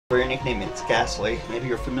For your nickname, it's Ghastly. Maybe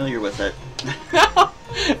you're familiar with it.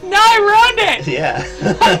 No, I ruined it! Yeah.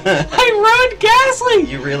 I ruined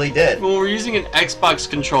Ghastly! You really did. Well, we're using an Xbox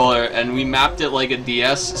controller, and we mapped it like a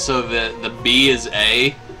DS, so the B is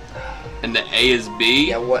A, and the A is B.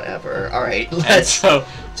 Yeah, whatever. Alright, let's...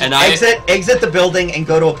 And exit the building and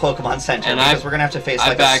go to a Pokemon Center, and because we're gonna have to face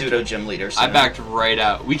like a pseudo gym leader soon. I backed right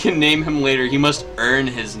out. We can name him later. He must earn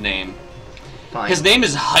his name. Fine. His name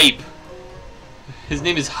is Hype. His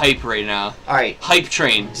name is Hype right now. All right. Hype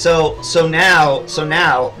Train. So now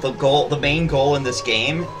the main goal in this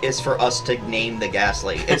game is for us to name the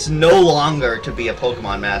Ghastly. It's no longer to be a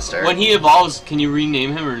Pokemon master. When he evolves, can you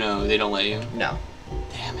rename him or no? They don't let you. No.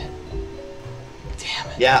 Damn it. Damn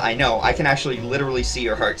it. Yeah, I know. I can actually literally see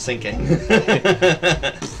your heart sinking.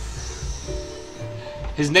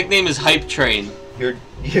 His nickname is Hype Train. You're...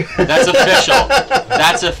 That's official.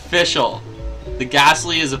 That's official. The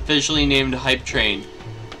Ghastly is officially named Hype Train.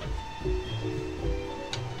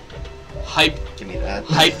 Give me that.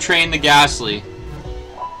 Hype Train the Ghastly.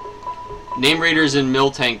 Name Raiders in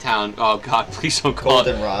Miltank Town. Oh god, please don't call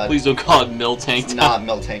Goldenrod. Please don't call it Miltank Town. Not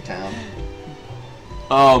Miltank Town.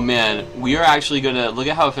 Oh man, we are actually gonna look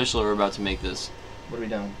at how official we're about to make this. What are we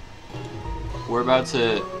doing? We're about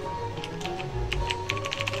to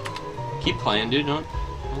keep playing, dude. Don't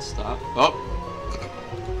stop. Oh.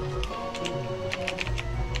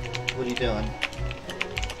 What are you doing?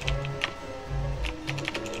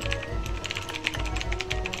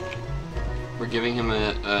 We're giving him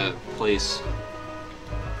a place.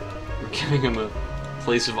 We're giving him a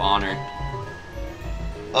place of honor.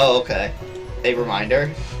 Oh, okay. A reminder?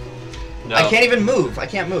 No. I can't even move. I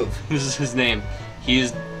can't move. This is his name.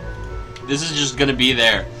 This is just gonna be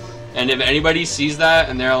there. And if anybody sees that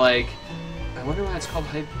and they're like, I wonder why it's called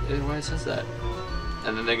Hype, why it says that.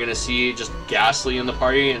 And then they're gonna see just Ghastly in the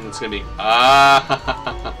party, and it's gonna be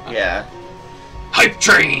Yeah. Hype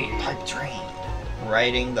Train. Hype Train.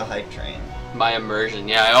 Riding the Hype Train. My immersion.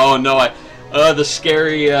 Yeah. Oh no. The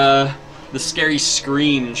scary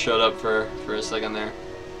screen showed up for a second there.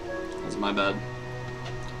 That's my bad.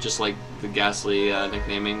 Just like the Ghastly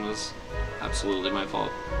nicknaming was absolutely my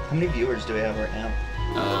fault. How many viewers do we have right now?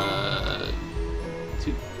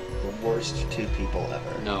 2. The worst 2 people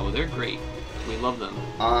ever. No, they're great. We love them.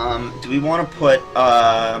 Do we want to put,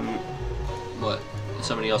 What?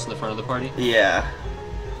 Somebody else in the front of the party? Yeah.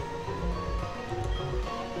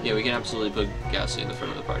 Yeah, we can absolutely put Ghastly in the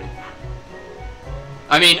front of the party.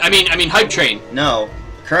 I mean, Hype Train. No.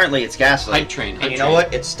 Currently, it's Ghastly. Hype Train. And you know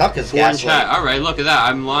what? It's stuck as Ghastly. Chat. Alright, look at that.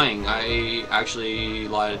 I'm lying. I actually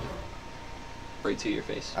lied right to your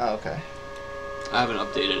face. Oh, okay. I haven't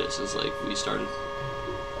updated it since, like, we started.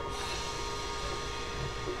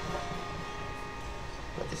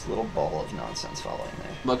 This little ball of nonsense following me.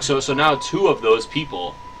 Look, so now 2 of those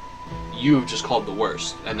people you've just called the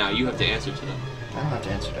worst, and now you have to answer to them. I don't have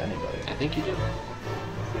to answer to anybody. I think you do.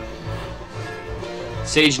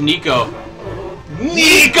 Sage Nico.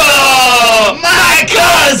 Nico! My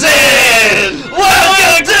cousin!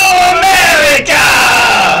 Welcome to America!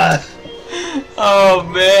 Oh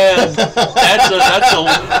man,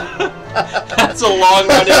 that's a long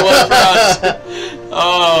running one for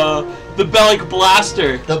us. The Bellic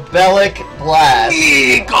Blaster. The Bellic Blast.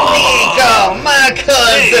 Nico! Nico, my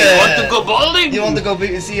cousin! Hey, want to go bowling? You want to go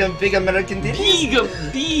see a big American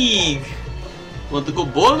titties? Big. Want to go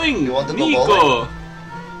bowling? You want to go Nico. bowling?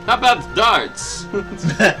 How about darts?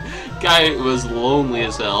 Guy was lonely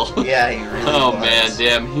as hell. Yeah, he really Oh was. man,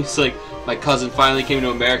 damn. He's like, my cousin finally came to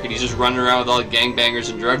America and he's just running around with all the gangbangers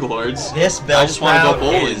and drug lords. This I just want to go Bellsprout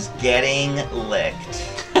bowling. is getting licked.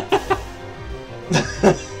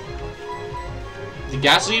 Did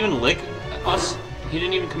Ghastly even lick us? He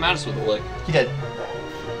didn't even come at us with a lick. He did.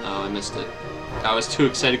 Oh, I missed it. I was too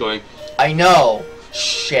excited going, I know.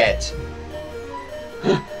 Shit.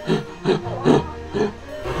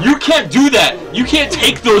 you can't do that! You can't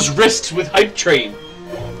take those risks with Hype Train!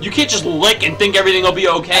 You can't just lick and think everything will be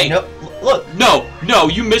okay. No, look. No,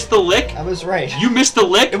 you missed the lick. I was right. You missed the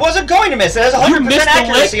lick. It wasn't going to miss. It has 100%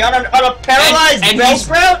 accuracy on a paralyzed and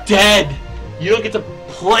Bellsprout. he's dead. You don't get to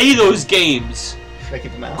play those games. Should I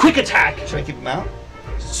keep him out? Quick attack. Should I keep him out?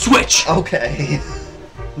 Switch. Okay.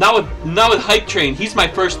 Not with Hype Train. He's my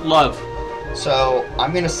first love. So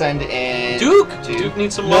I'm gonna send in Duke. Duke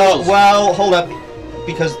needs some No, levels. well, hold up,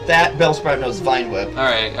 because that Bellsprout knows Vine Whip. All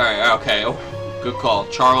right, okay. Oh, good call,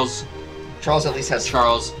 Charles. Charles at least has.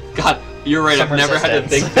 Charles. God, you're right. some I've never had to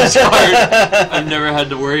resistance. think this hard. I've never had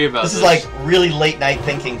to worry about this. This is like really late night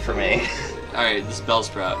thinking for me. All right, this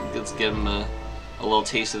Bellsprout. Let's give him a little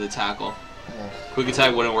taste of the tackle. Quick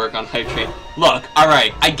attack wouldn't work on Hype Train. Look, all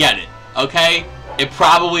right, I get it. Okay, It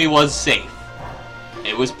probably was safe.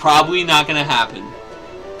 It was probably not gonna happen.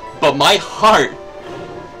 But my heart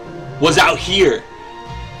was out here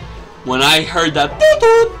when I heard that.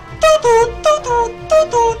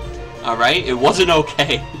 Alright? It wasn't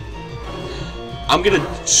okay. I'm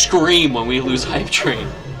gonna scream when we lose Hype Train.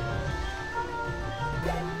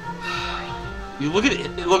 You look at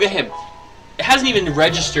it, look at him. It hasn't even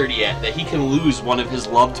registered yet that he can lose one of his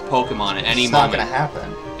loved Pokemon at any moment. It's not gonna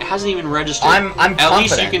happen. It hasn't even registered. I'm confident. At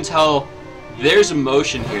least you can tell there's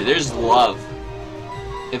emotion here. There's love.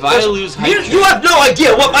 If I lose Hype Train, you have no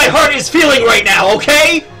idea what my heart is feeling right now,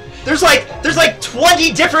 okay? There's like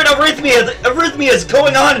 20 different arrhythmias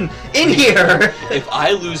going on in here. If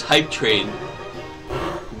I lose Hype Train,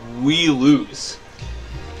 we lose.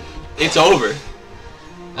 It's over.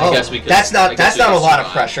 I guess we could. That's not a lot of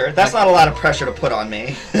pressure. That's not a lot of pressure to put on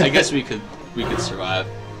me. I guess we could survive.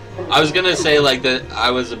 I was gonna say like that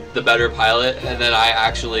I was the better pilot, and then I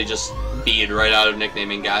actually just beat right out of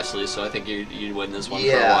nicknaming Ghastly. So I think you'd win this one for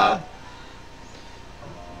a while.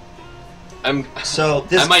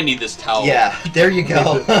 I might need this towel. Yeah, there you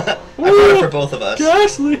go. I brought it for both of us.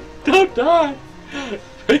 Ghastly, don't die.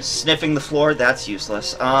 Sniffing the floor, that's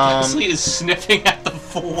useless. Ghastly is sniffing at the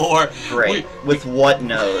floor. Great. With what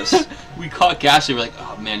nose? We caught Ghastly, we're like,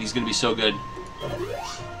 oh man, he's gonna be so good.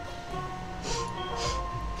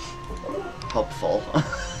 Helpful.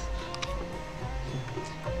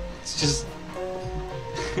 It's just...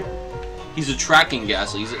 he's a tracking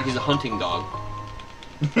Ghastly, he's a hunting dog.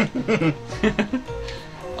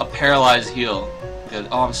 A paralyzed heel. Good.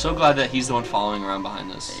 Oh, I'm so glad that he's the one following around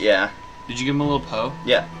behind us. Yeah. Did you give him a little Poe?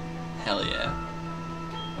 Yeah. Hell yeah.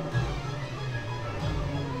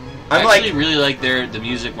 I actually really like the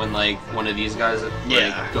music when like one of these guys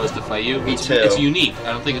goes to fight you. Me too. It's unique.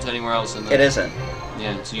 I don't think it's anywhere else in the... It isn't.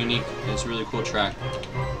 Yeah, it's unique. It's a really cool track.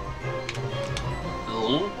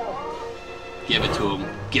 Oh. Give it to him.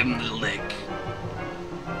 Give him the lick.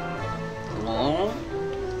 Oh.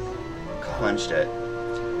 Clenched it.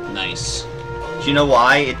 Nice. Do you know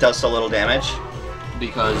why it does so little damage?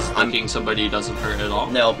 Because thinking somebody doesn't hurt at all?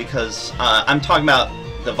 No, because I'm talking about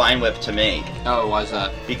the Vine Whip to me. Oh, why is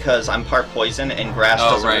that? Because I'm part poison, and grass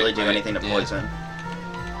doesn't really do anything to poison.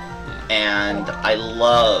 Yeah. And I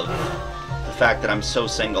love the fact that I'm so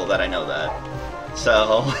single that I know that.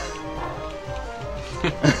 So...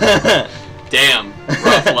 Damn,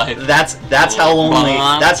 rough life. that's how lonely.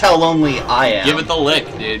 That's how lonely I am. Give it the lick,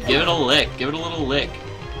 dude. Give it a lick. Give it a little lick.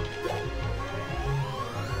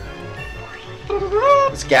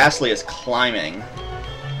 This Ghastly is climbing.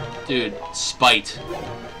 Dude, spite.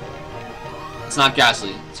 It's not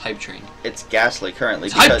Ghastly. It's Hype Train. It's Ghastly currently.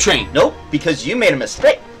 It's Hype Train. Nope, because you made a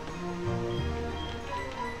mistake.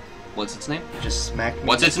 What's its name? You just smacked me.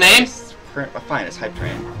 What's its name? Fine, it's Hype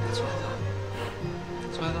Train. That's what I thought.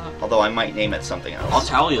 That's what I thought. Although I might name it something else. I'll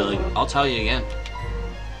tell you again.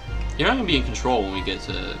 You're not gonna be in control when we get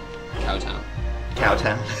to Cowtown.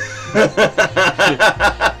 Cowtown.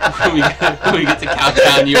 when we get to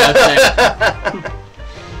Cowtown, USA.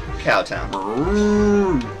 Cowtown.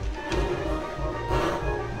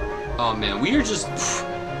 Oh man, we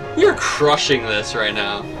are crushing this right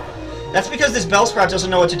now. That's because this Bellsprout doesn't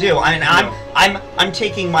know what to do. I mean, I'm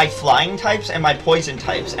taking my flying types and my poison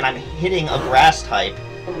types, and I'm hitting a grass type,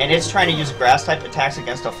 and it's trying to use grass type attacks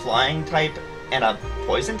against a flying type and a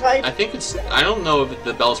poison type. I think it's. I don't know if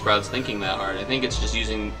the Bellsprout's thinking that hard. I think it's just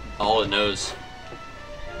using all it knows.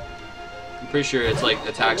 I'm pretty sure it's like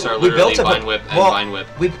attacks are literally Vine Whip and Vine Whip.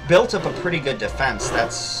 We built up a pretty good defense. That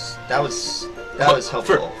was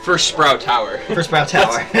helpful. For Sprout Tower. For Sprout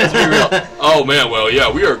Tower. Let's be real. Oh man, well yeah,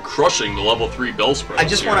 we are crushing the level 3 Bellsprout. I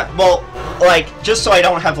just want to, well, like, just so I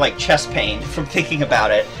don't have like chest pain from thinking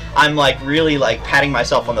about it, I'm like really like patting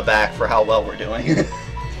myself on the back for how well we're doing.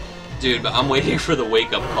 Dude, but I'm waiting for the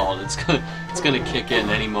wake up call. It's gonna kick in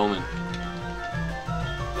any moment.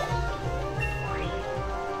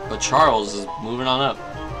 But Charles is moving on up.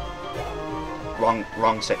 Wrong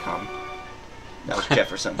sitcom. That was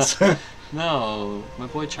Jefferson's. No, my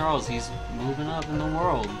boy Charles, he's moving up in the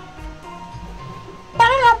world.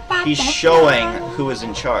 He's showing who is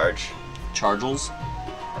in charge. Chargels?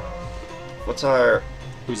 What's our...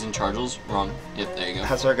 Who's in Chargels? Wrong. Yep, there you go.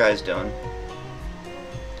 How's our guys doing?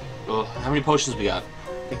 Oh, how many potions we got?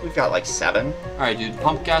 I think we've got like 7. Alright, dude.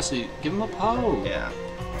 Pump Ghastly. Give him a Poe. Yeah.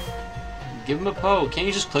 Give him a Poe. Can't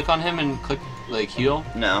you just click on him and click, like, heal?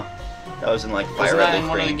 No. That was in like Fire Red Leaf Green.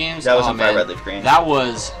 One of the games? That was in Fire Red Leaf Green. That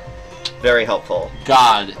was... very helpful.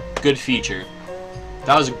 God. Good feature.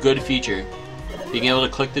 That was a good feature. Being able to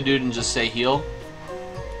click the dude and just say heal.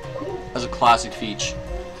 That was a classic feature.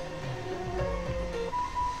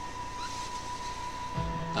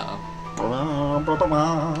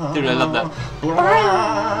 Dude, I love that.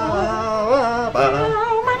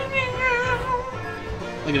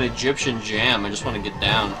 Like an Egyptian jam. I just want to get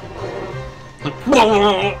down.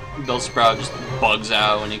 Bellsprout just bugs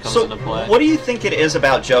out when he comes into play. What do you think it is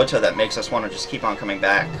about Johto that makes us want to just keep on coming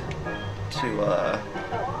back to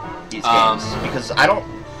these games? Because I don't.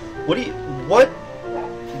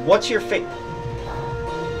 What's your favorite?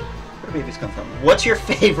 Where do babies come from? What's your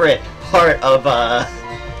favorite part of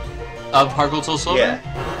Heart Gold SoulSilver? Yeah.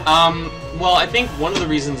 Well, I think one of the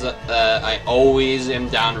reasons that I always am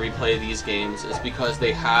down to replay these games is because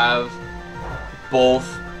they have both.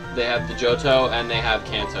 They have the Johto and they have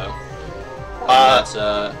Kanto. That's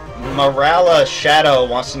Morala Shadow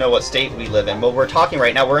wants to know what state we live in. Well, we're talking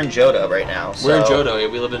right now. We're in Johto right now. So we're in Johto. Yeah,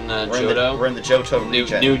 we live in Johto. We're in the Johto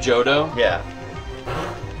region. New Johto. Yeah.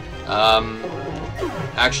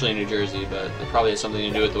 Actually New Jersey, but it probably has something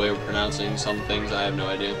to do with the way we're pronouncing some things. I have no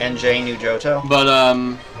idea. NJ New Johto. But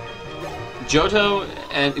Johto,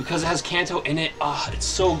 and because it has Kanto in it, it's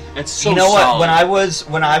so You know solid. what?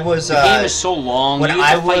 When I was the game is so long. When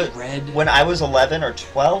I was 11 or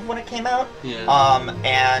 12 when it came out. Yeah.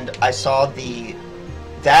 And I saw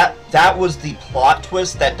that was the plot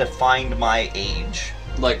twist that defined my age.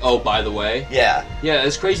 Like, oh, by the way. Yeah. Yeah,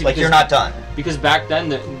 it's crazy. Like, you're not done. Because back then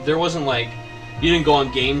there wasn't like. You didn't go on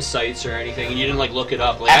game sites or anything, and you didn't like look it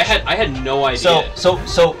up. Like I had no idea. So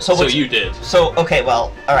you did. So okay,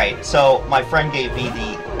 well, all right. So my friend gave me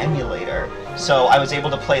the emulator, so I was able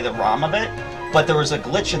to play the ROM of it. But there was a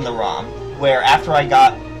glitch in the ROM where after I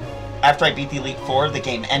beat the Elite Four, the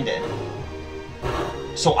game ended.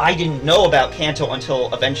 So I didn't know about Kanto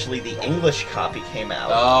until eventually the English copy came out.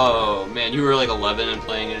 Oh man, you were like 11 and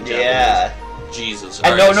playing it in Japanese. Yeah. Jesus.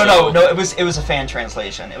 And no. It was a fan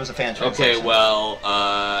translation. It was a fan translation. Okay, well,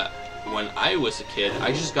 when I was a kid,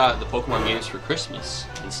 I just got the Pokemon games for Christmas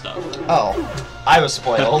and stuff. Oh, I was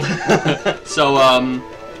spoiled. So,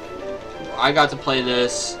 I got to play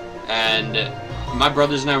this, and my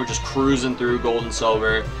brothers and I were just cruising through Gold and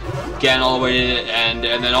Silver, getting all the way to the end,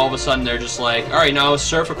 and then all of a sudden they're just like, all right, now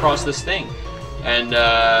surf across this thing, and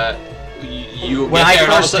you when get I there,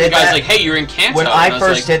 and all of a first sudden the did guy's that, like, hey, you're in Kanto. When I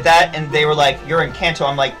first did that, and they were like, you're in Kanto,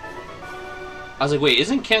 I'm like... I was like, wait,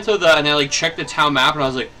 isn't Kanto the... And I, like, checked the town map, and I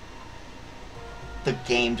was like... The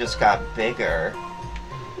game just got bigger.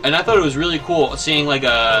 And I thought it was really cool seeing, like,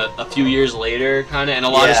 a few years later, kind of, and a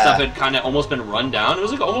lot of stuff had kind of almost been run down. It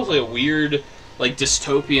was, like, almost like a weird, like,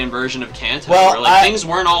 dystopian version of Kanto, where, like, things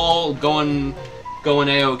weren't all going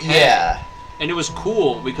A-okay. Yeah. And it was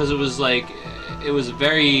cool, because it was, like, it was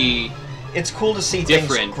very... It's cool to see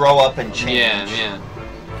different things grow up and change. Yeah.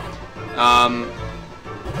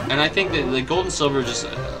 And I think that the Gold and Silver just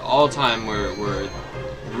all the time were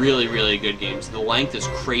really, really good games. The length is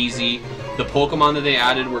crazy. The Pokemon that they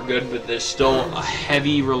added were good, but there's still a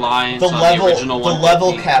heavy reliance on the original one. The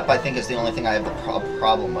level cap, I think, is the only thing I have the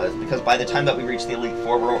problem with, because by the time that we reach the Elite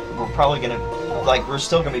Four, we're probably gonna we're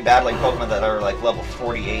still gonna be battling Pokemon that are like level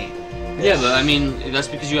 48. Yeah, but I mean that's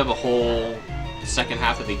because you have a whole second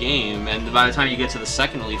half of the game, and by the time you get to the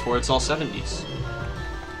second Elite Four, it's all 70s.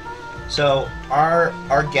 So our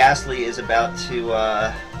Ghastly is about to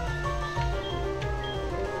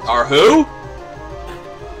Our who?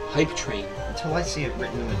 Hype train. Until I see it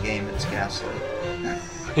written in the game, it's Ghastly.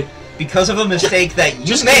 Because of a mistake that you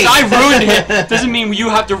just made. Just because I ruined it doesn't mean you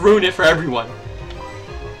have to ruin it for everyone.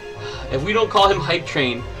 If we don't call him Hype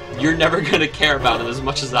Train, you're never gonna care about him as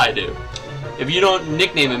much as I do. If you don't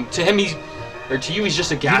nickname him, to him he's... Or to you, he's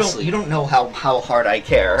just a Ghastly. You don't know how hard I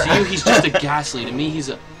care. To you, he's just a Ghastly. To me, he's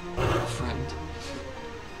a friend.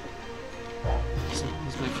 He's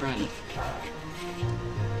my friend.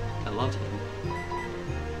 I love him.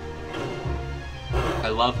 I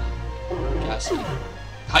love Ghastly.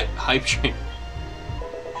 Hype Train.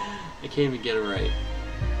 I can't even get it right.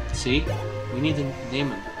 See? We need to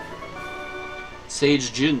name him.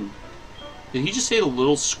 Sage Jin. Did he just say the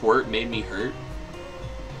little squirt made me hurt?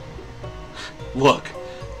 Look,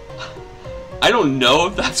 I don't know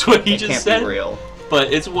if that's what he just said, be real.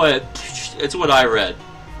 But it's what I read.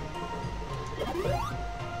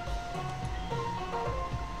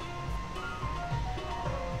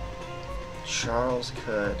 Charles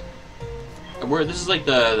could. This is like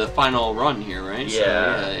the final run here, right?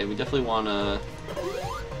 Yeah. So, yeah, we definitely want to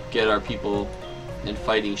get our people in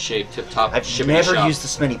fighting shape, tip top. I've never used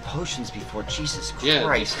this many potions before. Jesus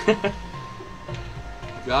Christ! Yeah.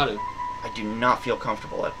 Got it. I do not feel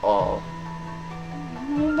comfortable at all.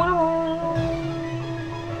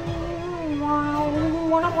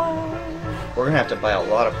 We're gonna have to buy a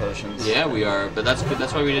lot of potions. Yeah, we are. But that's good.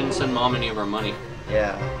 That's why we didn't send Mom any of our money.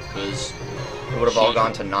 Yeah. Because It would have all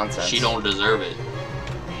gone to nonsense. She don't deserve it.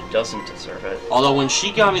 She doesn't deserve it. Although when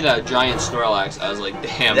she got me that giant Snorlax, I was like,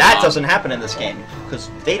 damn. That Mom. doesn't happen in this game because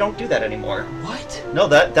they don't do that anymore. What? No,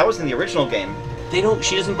 that was in the original game. They don't.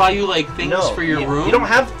 She doesn't buy you like things for your room. You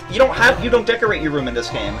don't decorate your room in this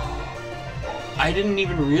game. I didn't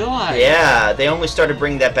even realize. Yeah, they only started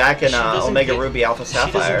bringing that back in Omega Ruby Alpha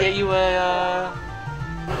Sapphire. She doesn't get you a.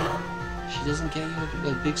 She doesn't get you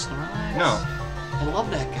a big Snorlax. No. I love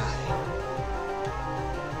that guy.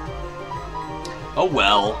 Oh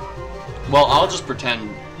well. Well, I'll just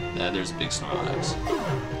pretend that there's a big Snorlax.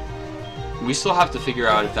 We still have to figure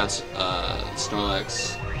out if that's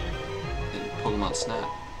Snorlax in Pokemon Snap.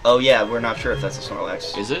 Oh yeah, we're not sure if that's a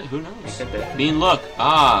Snorlax. Is it? Who knows? It could be. Bean, look.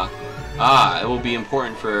 It will be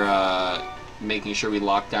important for making sure we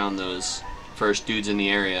lock down those first dudes in the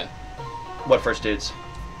area. What first dudes?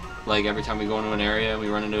 Like every time we go into an area, we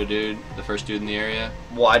run into a dude, the first dude in the area.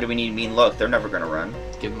 Why do we need mean look? They're never gonna run.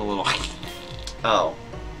 Give them a little. Oh,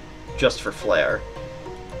 just for flair.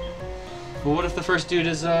 Well, what if the first dude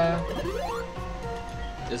is one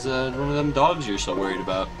of them dogs you're so worried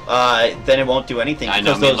about? Then it won't do anything. I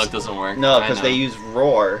know, mean look doesn't work. No, because they use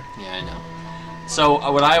roar. Yeah, I know.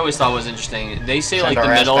 So what I always thought was interesting, they say Send like the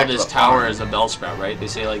our middle ass of back this to the tower farm. is a Bellsprout, right? They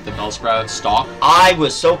say like the Bellsprout stalk. I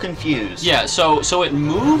was so confused. Yeah, so it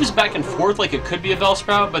moves back and forth like it could be a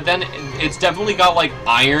Bellsprout, but then it's definitely got like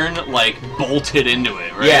iron like bolted into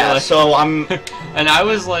it, right? Yeah, like, so I'm. And I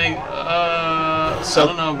was like, I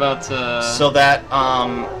don't know about. So that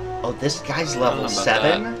oh, this guy's level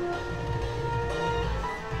 7.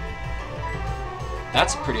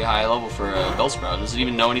 That's a pretty high level for a Bellsprout. Does it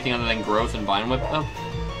even know anything other than growth and Vine Whip though?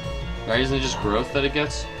 Right? Isn't it just growth that it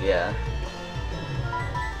gets? Yeah.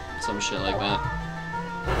 Some shit like that.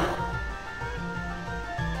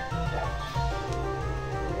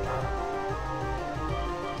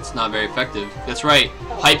 It's not very effective. That's right.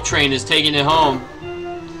 Hype Train is taking it home.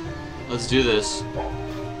 Let's do this.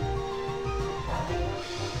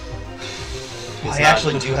 I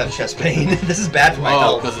actually do have chest pain. This is bad for my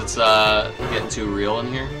health. because it's getting too real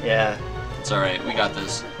in here? Yeah. It's alright, we got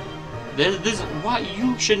this. Why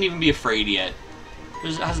you shouldn't even be afraid yet.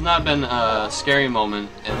 There has not been a scary moment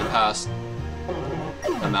in the past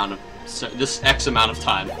this X amount of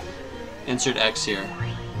time. Insert X here.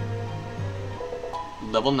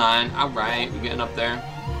 Level 9, alright, we're getting up there.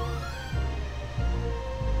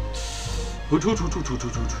 Hoot hoot hoot hoot hoot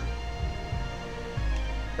hoot hoot.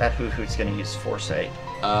 That Hoot-Hoot's gonna use Foresight.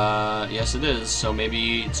 Yes it is. So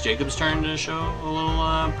maybe it's Jacob's turn to show a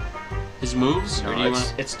little, his moves? No, or do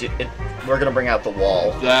you we're gonna bring out the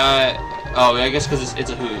wall. Oh, I guess because it's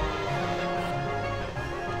a Hoot.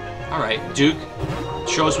 Alright, Duke.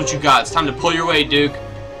 Show us what you got. It's time to pull your weight, Duke.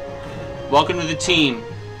 Welcome to the team.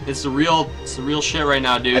 It's the real shit right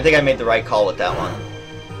now, dude. I think I made the right call with that one.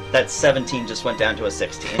 That 17 just went down to a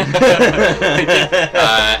 16. And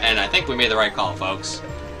I think we made the right call, folks.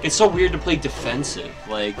 It's so weird to play defensive,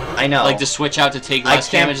 like I know, like to switch out to take less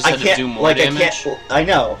damage instead of do more damage. I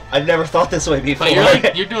know. I've never thought this way before.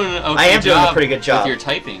 But you're doing an okay I am doing a pretty good job with your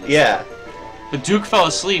typing. Yeah. But Duke fell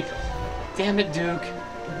asleep. Damn it, Duke.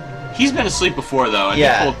 He's been asleep before though, and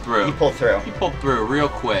yeah, he pulled through. He pulled through. He pulled through real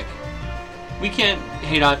quick. We can't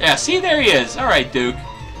hate on. Yeah, see, there he is. All right, Duke.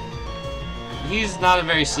 He's not a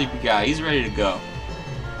very sleepy guy. He's ready to go.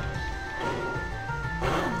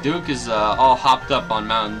 Duke is all hopped up on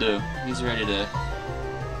Mountain Dew. He's ready to...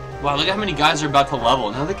 Wow, look at how many guys are about to level.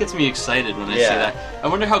 Now that gets me excited when I see that. I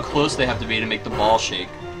wonder how close they have to be to make the ball shake.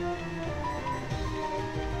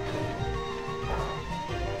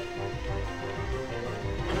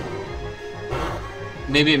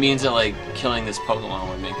 Maybe it means that, like, killing this Pokemon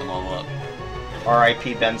would make them level up.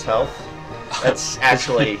 R.I.P. Ben's health. That's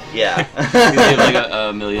actually, yeah. You have like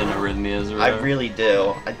a million arrhythmias or whatever. I really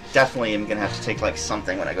do. I definitely am gonna have to take like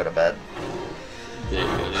something when I go to bed. There you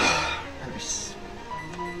go, dude. I'm just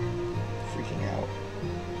freaking out.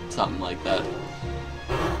 Something like that.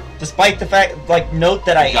 Despite the fact, like, note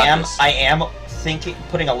that I am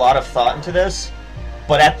putting a lot of thought into this,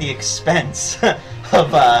 but at the expense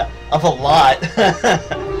of a lot.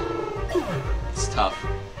 It's tough.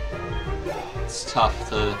 It's tough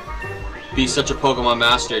to be such a Pokemon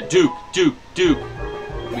master. Duke, Duke, Duke.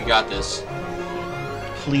 We got this.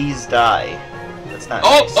 Please die. That's not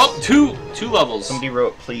nice. nice. Two levels. Somebody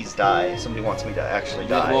wrote please die. Somebody wants me to actually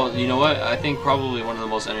die. Well, you know what? I think probably one of the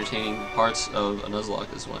most entertaining parts of a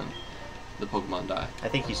Nuzlocke is when the Pokemon die. I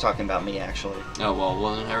think he's talking about me, actually. Oh,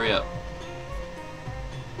 well then hurry up.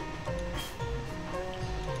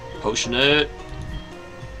 Potion it.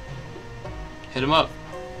 Hit him up.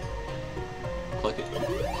 Click it.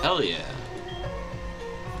 Hell yeah.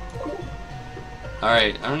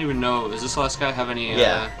 Alright, I don't even know. Does this last guy have any...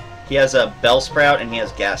 Yeah. He has a Bellsprout and he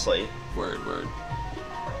has Ghastly. Word.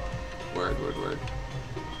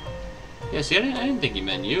 Yeah, see, I didn't think he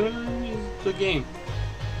meant you. Good game.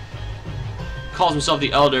 Calls himself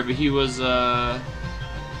the Elder, but he was,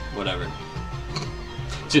 whatever.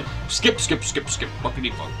 Skip.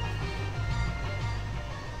 Buckety fuck.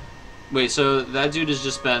 Wait, so that dude has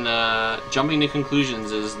just been, Jumping to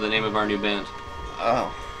Conclusions is the name of our new band.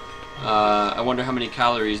 Oh. I wonder how many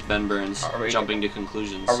calories Ben burns jumping to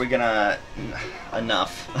conclusions. Are we gonna...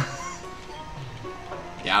 Enough.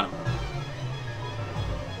 Got him.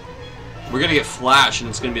 We're gonna get Flash, and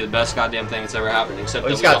it's gonna be the best goddamn thing that's ever happened, except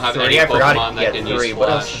that we don't have any Pokemon that can use Flash. What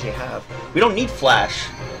else does he have? We don't need Flash.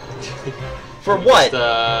 For what?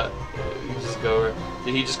 Just go over.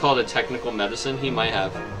 Did he just call it a technical medicine? He might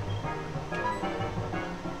have.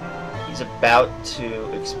 He's about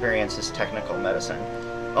to experience his technical medicine.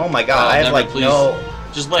 Oh my god, I have like no...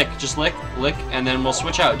 Just lick, and then we'll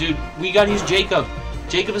switch out. Dude, we gotta use Jacob.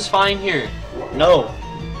 Jacob is fine here. No.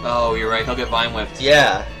 Oh, you're right, he'll get Vine Whipped.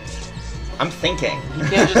 Yeah. I'm thinking.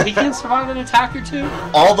 He can't survive an attack or two?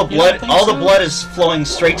 All the blood is flowing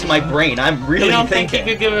straight to my brain. I'm really you don't thinking. Think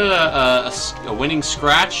he could give it a winning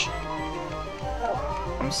scratch?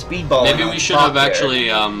 I'm speedballing. Maybe we should have actually,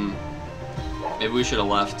 maybe we should have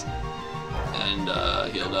left and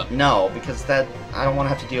healed up. No, because that I don't want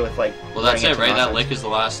to have to deal with like. Well, that's it, right? That lick is the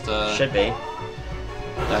last. Should be.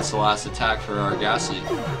 That's the last attack for our Ghastly.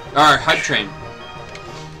 Our Hype Train.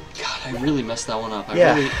 God, I really messed that one up.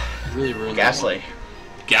 I really ruined Ghastly. That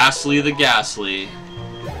one. Ghastly the Ghastly.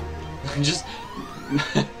 Just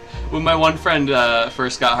when my one friend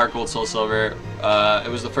first got Heart Gold Soul Silver,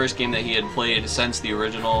 it was the first game that he had played since the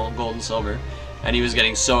original Gold and Silver, and he was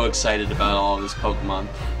getting so excited about all of his Pokemon,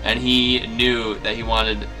 and he knew that he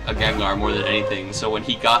wanted a Gengar more than anything. So when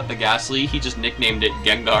he got the Ghastly, he just nicknamed it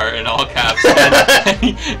Gengar in all caps,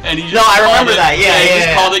 and he just I remember that. Yeah, he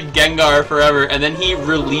just called it Gengar forever, and then he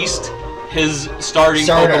released his starter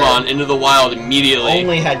Pokemon into the wild immediately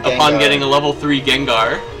upon getting a level 3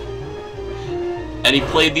 Gengar. And he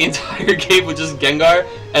played the entire game with just Gengar,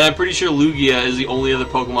 and I'm pretty sure Lugia is the only other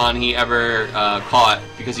Pokemon he ever caught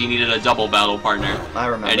because he needed a double battle partner. I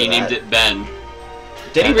remember and he named it Ben.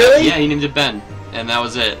 Did he really? Yeah, he named it Ben, and that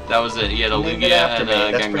was it. That was it. He had a Lugia and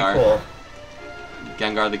a Gengar. Cool.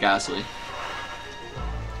 Gengar the Ghastly.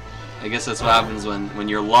 I guess that's what happens when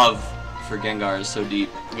your love for Gengar is so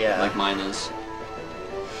deep, like mine is.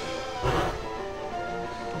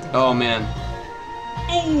 Oh man.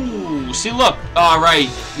 Ooh, see, look. All right.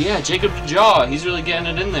 Yeah, Jacob the Jaw. He's really getting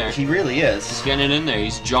it in there. He really is. He's getting it in there.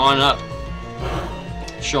 He's jawing up.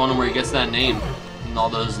 Showing him where he gets that name. And all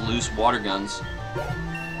those loose water guns.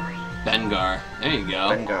 Bengar. There you go.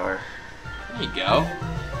 Bengar. There you go.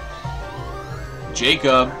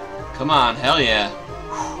 Jacob. Come on. Hell yeah.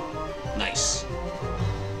 Whew. Nice.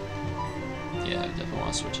 Yeah, I definitely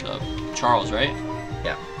want to switch it up. Charles, right?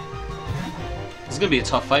 Yeah. This is going to be a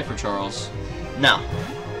tough fight for Charles. No.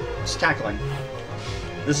 It's tackling.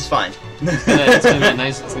 This is fine. It's gonna be a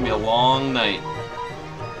nice. It's gonna be a long night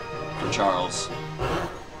for Charles.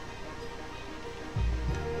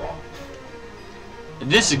 In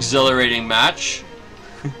this exhilarating match,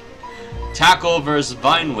 Tackle versus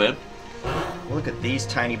Vine Whip. Look at these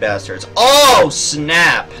tiny bastards. Oh,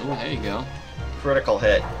 snap! Oh, there you go. Critical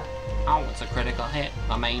hit. Oh, it's a critical hit.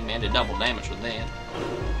 My main man did double damage with that.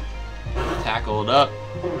 Tackled up.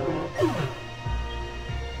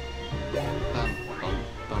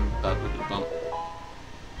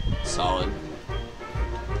 Solid.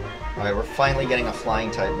 Alright, we're finally getting a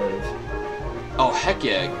flying type move. Oh, heck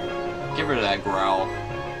yeah. Get rid of that Growl.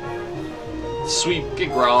 Sweep, get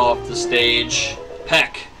Growl off the stage.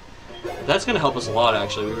 Peck. That's gonna help us a lot,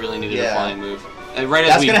 actually. We really needed a flying move. And right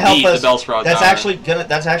as we beat the Bellsprout Tower.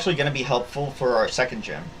 That's actually gonna be helpful for our second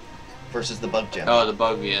gym. Versus the bug gym. Oh, the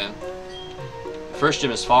bug, yeah. First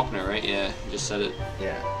gym is Faulkner, right? Yeah, you just said it.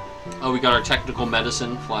 Yeah. Oh, we got our technical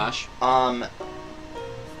medicine Flash.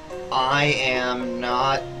 I am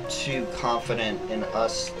not too confident in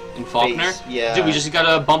us. In Faulkner? Yeah. Dude, we just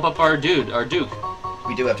gotta bump up our Duke.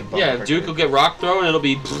 We do have to bump up our Duke will get Rock Throw and it'll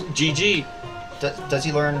be GG. Does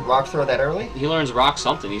he learn Rock Throw that early? He learns Rock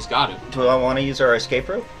something, he's got it. Do I want to use our escape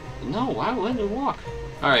rope? No, why let him walk?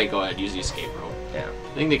 Alright, go ahead, use the escape rope. Yeah.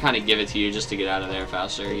 I think they kind of give it to you just to get out of there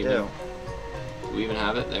faster. They do. Do we even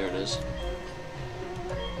have it? There it is.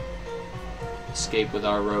 Escape with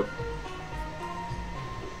our rope.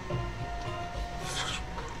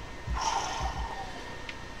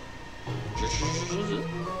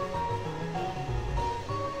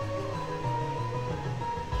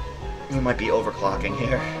 We might be overclocking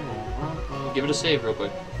here. give it a save real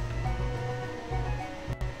quick.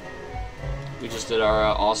 We just did our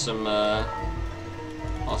awesome thing.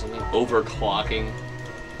 Overclocking.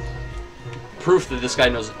 Proof that this guy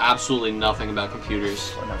knows absolutely nothing about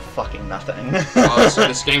computers. I know fucking nothing. Oh, so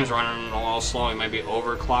this game's running a little slow. He might be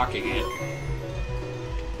overclocking it.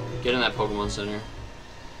 Get in that Pokemon Center.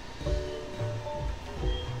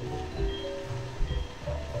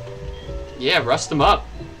 Yeah, rust him up.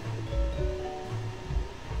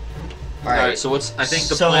 Alright, so what's... I think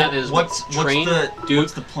the plan is train Duke.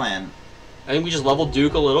 What's the plan? I think we just level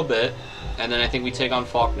Duke a little bit, and then I think we take on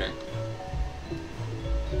Faulkner.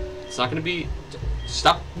 It's not gonna be...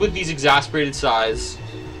 Stop with these exasperated sighs,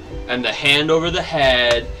 and the hand over the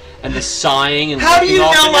head, and the sighing and how do you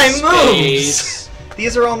know my moves?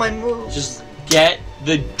 These are all my moves. Just get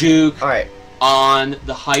the Duke on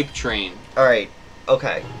the hype train. Alright,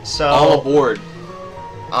 okay, so... All aboard.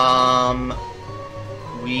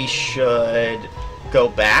 We should go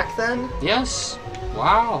back then? Yes.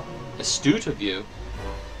 Wow. Astute of you.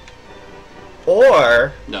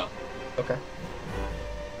 Or... No. Okay.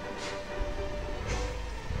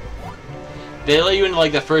 They let you into,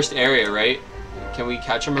 like, the first area, right? Can we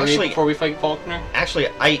catch a Marie before we fight Faulkner? Actually,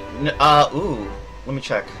 ooh, let me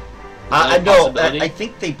check. No, I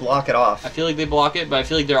think they block it off. I feel like they block it, but I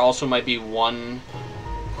feel like there also might be one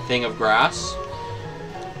thing of grass.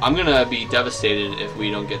 I'm gonna be devastated if we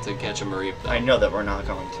don't get to catch a Mareep, though. I know that we're not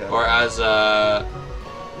going to. Or as our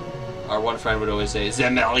one friend would always say,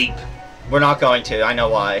 Zemeleep. We're not going to. I know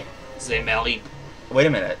why. Zemeleep. Wait a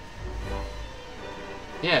minute.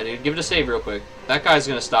 Yeah, dude, give it a save real quick. That guy's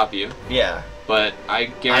gonna stop you. Yeah. But I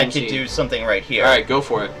guarantee... I could do something right here. Alright, go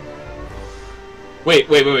for it. Wait,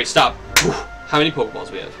 stop. How many Pokeballs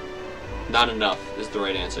do we have? Not enough is the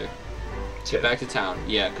right answer. Get back to town.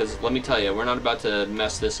 Yeah, because let me tell you, we're not about to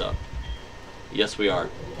mess this up. Yes, we are.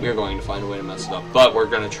 We are going to find a way to mess it up, but we're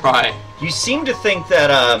going to try. You seem to think that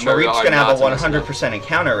Mareep's going to have a 100%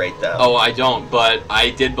 encounter rate, though. Oh, I don't, but I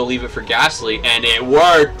did believe it for Ghastly, and it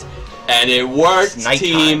worked! And it worked,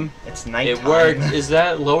 team! It's nighttime. It worked. Is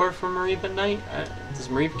that lower for Mareep at night? Does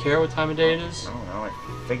Mareep care what time of day it is? I don't know. I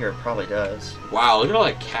figure it probably does. Wow, look at all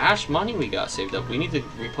that cash money we got saved up. We need to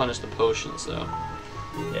replenish the potions, though.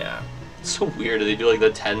 Yeah. It's so weird. They do like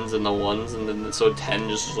the 10s and the 1s, and then so 10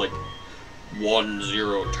 just is like 1,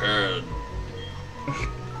 0, 10.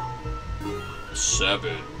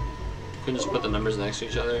 7. Couldn't just put the numbers next to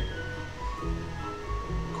each other.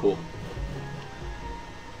 Cool.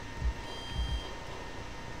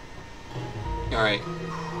 Alright.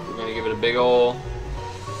 We're gonna give it a big old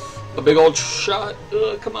shot.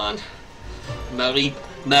 Come on. Mareep,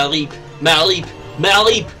 Mareep, Mareep,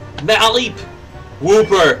 Mareep, Mareep.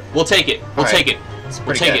 Whooper! We'll take it. We'll take it.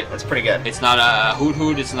 We'll take it. That's pretty good. It's not a hoot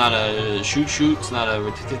hoot. It's not a shoot shoot. It's not a.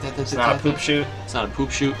 It's not a poop shoot. It's not a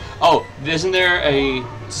poop shoot. Oh, isn't there a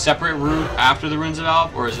separate route after the Runes of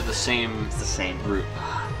Alph, or is it the same? It's the same route.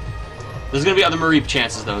 There's gonna be other Mareep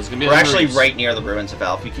chances though. We're actually right near the Ruins of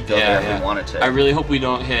Alph. We could go there if we wanted to. I really hope we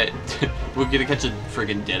don't hit. We're gonna catch a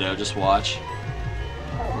friggin' Ditto. Just watch.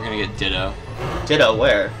 We're gonna get Ditto. Ditto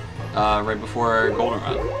where? Right before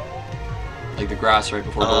Goldenrod. Like the grass right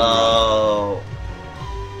before Goldenrod. Oh.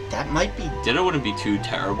 That might be... Ditto wouldn't be too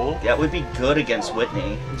terrible. That would be good against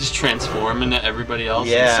Whitney. Just transform into everybody else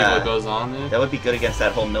and see what goes on there. That would be good against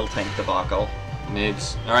that whole Miltank debacle.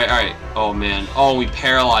 Mabes. Alright. Oh, man. Oh, we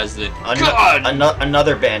paralyzed it. God!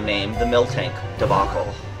 Another band name, the Miltank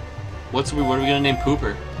debacle. What are we gonna name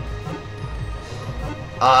Pooper?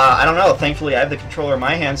 I don't know. Thankfully, I have the controller in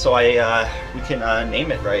my hand, so we can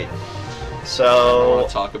name it right. So... I want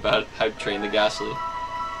to talk about Hype Train the Ghastly.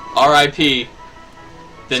 R.I.P.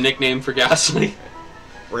 The nickname for Ghastly.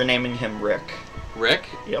 We're naming him Rick. Rick?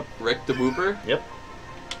 Yep. Rick the Whooper? Yep.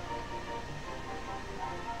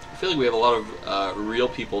 I feel like we have a lot of real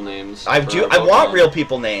people names. I want real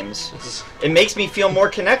people names. It makes me feel more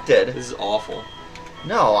connected. This is awful.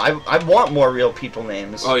 No, I want more real people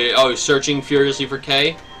names. Oh, yeah. Oh, searching furiously for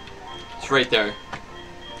K? It's right there.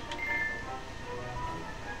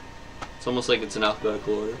 It's almost like it's in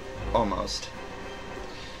alphabetical order. Almost.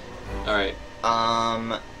 Alright.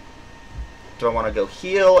 Do I want to go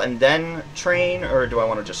heal and then train, or do I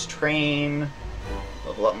want to just train,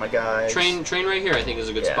 level up my guys? Train right here I think is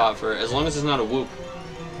a good spot for, as long as it's not a whoop.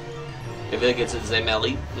 If it gets a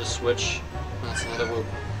Zemeli, just switch. That's another whoop.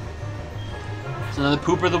 It's another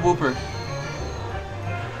Pooper the Whooper.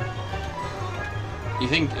 You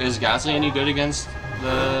think, is Ghastly any good against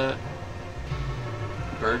the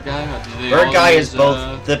bird guy? Bird guy is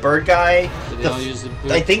both the bird guy.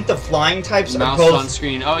 I think the flying types are both on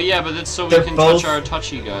screen. Oh yeah, but that's so we can touch our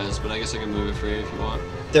touchy guys. But I guess I can move it for you if you want.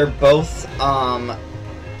 They're both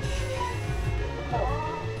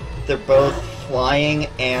flying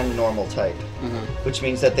and normal type, which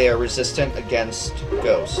means that they are resistant against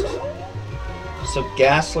ghost. So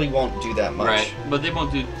Ghastly won't do that much. Right, but they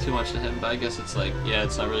won't do too much to him. But I guess it's like, yeah,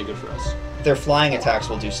 it's not really good for us. Their flying attacks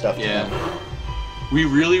will do stuff to him. We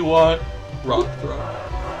really want Rock Throw.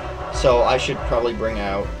 So I should probably bring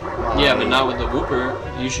out. Yeah, but not with the Whooper.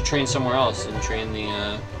 You should train somewhere else and train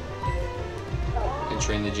the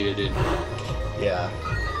Geodude. Yeah.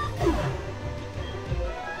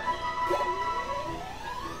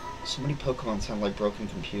 So many Pokemon sound like broken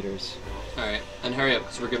computers. Alright, and hurry up,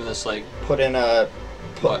 because we're giving this, like... Put in a...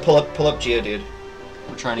 Pull up Geodude.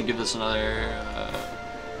 We're trying to give this another,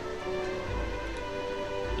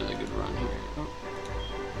 really good run here. Oh.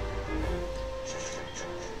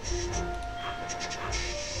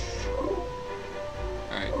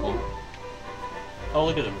 Alright, cool. Oh,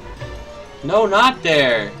 look at him. No, not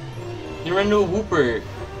there! He ran into a Whooper.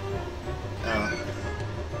 Oh.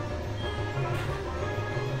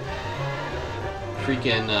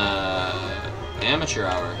 Freaking amateur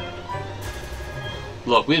hour.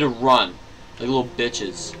 Look, we had to run like little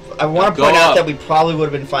bitches. I want to point out that we probably would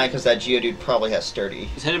have been fine because that Geodude probably has sturdy.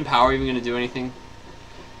 Is Hidden Power even gonna do anything?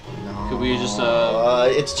 No. Could we just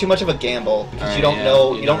it's too much of a gamble because right, you don't yeah,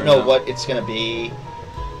 know. you You don't never know what it's gonna be.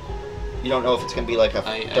 You don't know if it's gonna be like a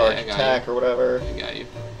dark attack or whatever. I got you.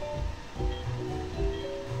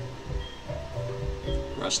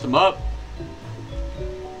 Rush them up.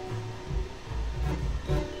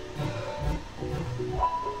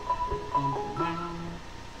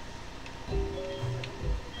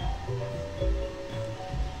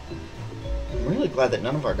 I'm really glad that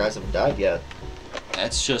none of our guys have died yet.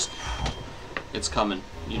 That's just... It's coming.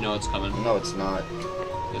 You know it's coming. No, it's not.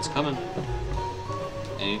 It's coming.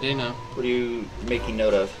 Any day now. What are you making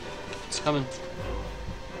note of? It's coming.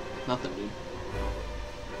 Nothing, dude.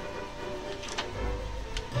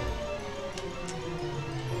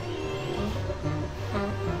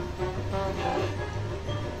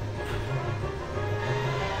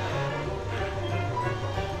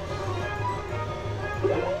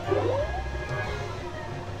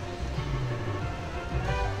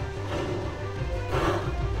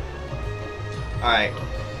 Alright,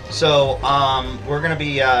 so we're gonna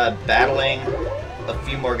be battling a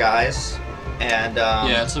few more guys, and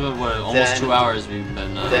yeah, it's about what, almost 2 hours we've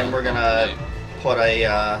been. Then we're gonna put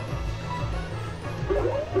a.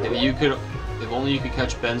 If only you could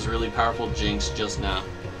catch Ben's really powerful Jinx just now.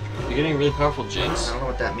 You're getting a really powerful Jinx. I don't know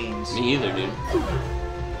what that means. Me either, dude.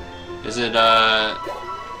 Is it Ooh. I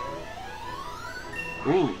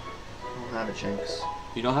don't have a Jinx.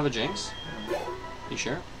 You don't have a Jinx? No. You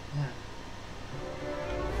sure? Yeah.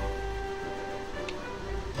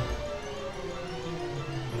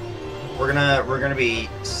 We're gonna be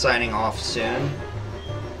signing off soon.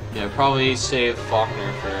 Yeah, probably save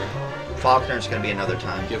Faulkner for... Faulkner's gonna be another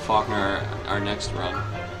time. Give Faulkner our next run.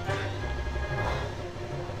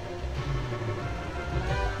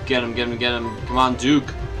 Get him, get him, get him. Come on,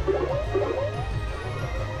 Duke.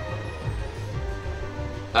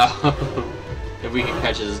 Oh, if we can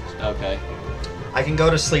catch his... Okay. I can go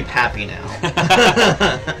to sleep happy now.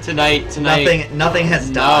 Tonight... Nothing has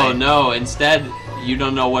died. No, instead... You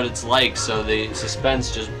don't know what it's like, so the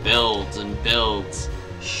suspense just builds and builds.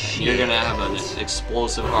 Shit. You're gonna have an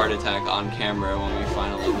explosive heart attack on camera when we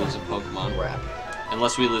finally lose a Pokemon. Crap.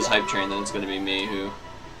 Unless we lose Hype Train, then it's gonna be me who...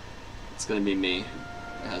 It's gonna be me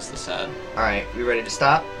who has the sad. Alright, we ready to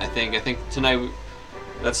stop? I think tonight...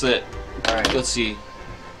 That's it. Alright. Let's see.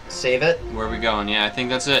 Save it. Where are we going? Yeah, I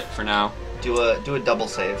think that's it for now. Do a double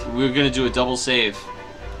save. We're gonna do a double save.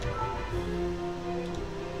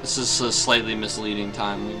 This is a slightly misleading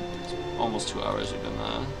time. It's almost 2 hours we've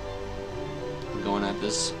been going at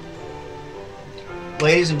this.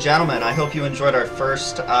 Ladies and gentlemen, I hope you enjoyed our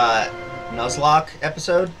first Nuzlocke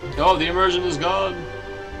episode. Oh, the immersion is gone.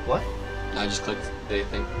 What? I just clicked the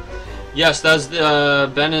thing. Yes, that's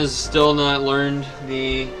the Ben has still not learned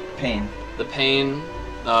the pain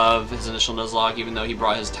of his initial Nuzlocke, even though he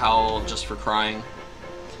brought his towel just for crying.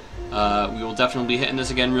 We will definitely be hitting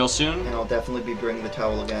this again real soon. And I'll definitely be bringing the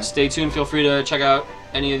towel again. Stay tuned. Feel free to check out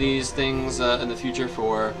any of these things in the future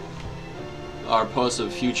for our posts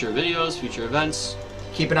of future videos, future events.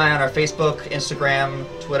 Keep an eye on our Facebook, Instagram,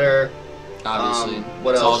 Twitter. Obviously,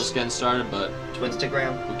 what it's else? all just getting started, but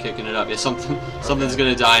Twinstagram. we're kicking it up. Yeah, something's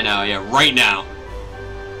gonna die now. Yeah, right now.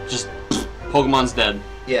 Just Pokemon's dead.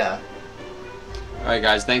 Yeah. All right,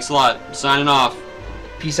 guys. Thanks a lot. Signing off.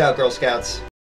 Peace out, Girl Scouts.